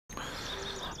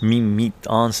meet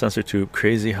on CensorTube.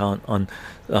 Crazy how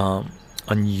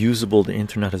unusable the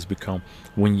internet has become.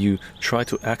 When you try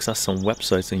to access some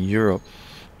websites in Europe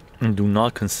and do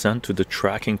not consent to the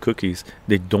tracking cookies,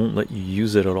 they don't let you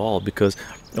use it at all because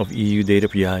of EU data.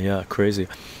 Yeah, crazy.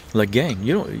 Like, gang,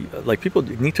 you know, like, people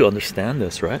need to understand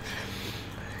this, right?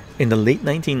 In the late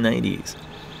 1990s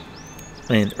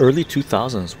and early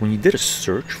 2000s, when you did a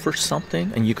search for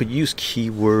something and you could use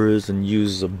keywords and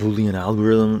use a Boolean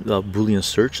algorithm, Boolean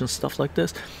search and stuff like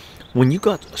this, when you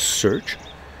got a search,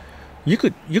 you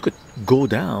could go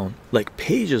down like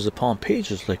pages upon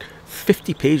pages, like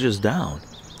 50 pages down,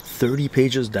 30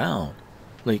 pages down.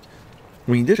 Like,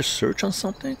 when you did a search on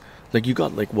something, like, you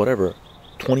got like whatever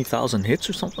 20,000 hits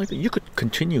or something like that, you could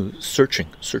continue searching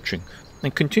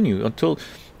and continue until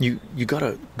you got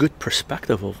a good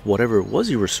perspective of whatever it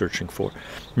was you were searching for.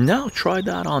 Now try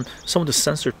that on some of the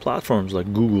censored platforms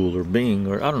like Google or Bing,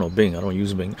 or I don't know, Bing, I don't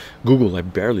use Bing. Google, I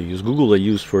barely use. Google I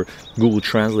use for Google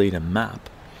Translate and Map,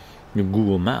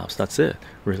 Google Maps, that's it,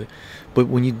 really. But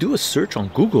when you do a search on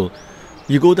Google,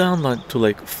 you go down like to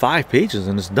like 5 pages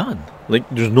and it's done. Like,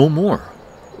 there's no more.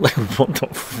 Like, what the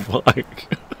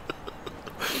fuck?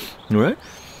 Right?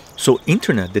 So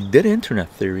internet, the dead internet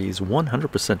theory is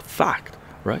 100% fact,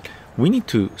 right? We need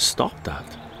to stop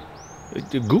that.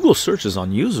 Google search is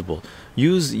unusable.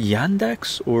 Use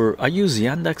Yandex, or I use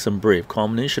Yandex and Brave,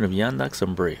 combination of Yandex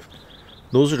and Brave.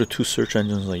 Those are the two search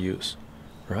engines I use,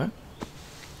 right?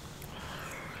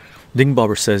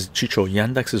 Dingbobber says, chycho,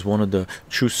 Yandex is one of the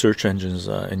true search engines,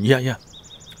 and yeah,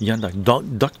 Yandex.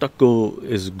 DuckDuckGo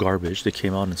is garbage. They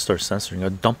came out and started censoring. I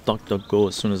dumped DuckDuckGo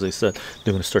as soon as they said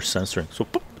they're going to start censoring. So,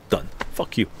 boop, done.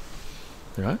 Fuck you.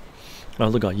 Right? Now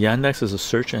look at Yandex is a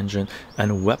search engine and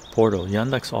a web portal.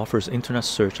 Yandex offers internet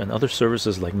search and other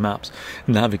services like maps,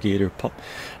 navigator,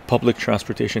 public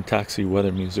transportation, taxi,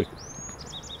 weather, music.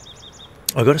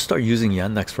 I got to start using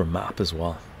Yandex for maps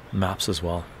as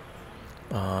well,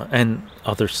 and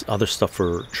other stuff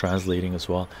for translating as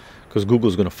well, because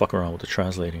Google's going to fuck around with the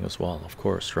translating as well, of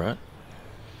course, right?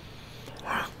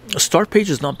 Startpage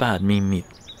is not bad. Meet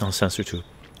on CensorTube.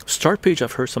 Startpage,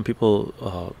 I've heard some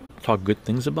people talk good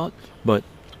things about, but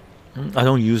I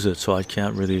don't use it, so I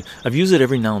can't really. I've used it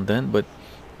every now and then, but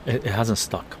it hasn't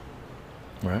stuck,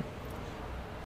 right?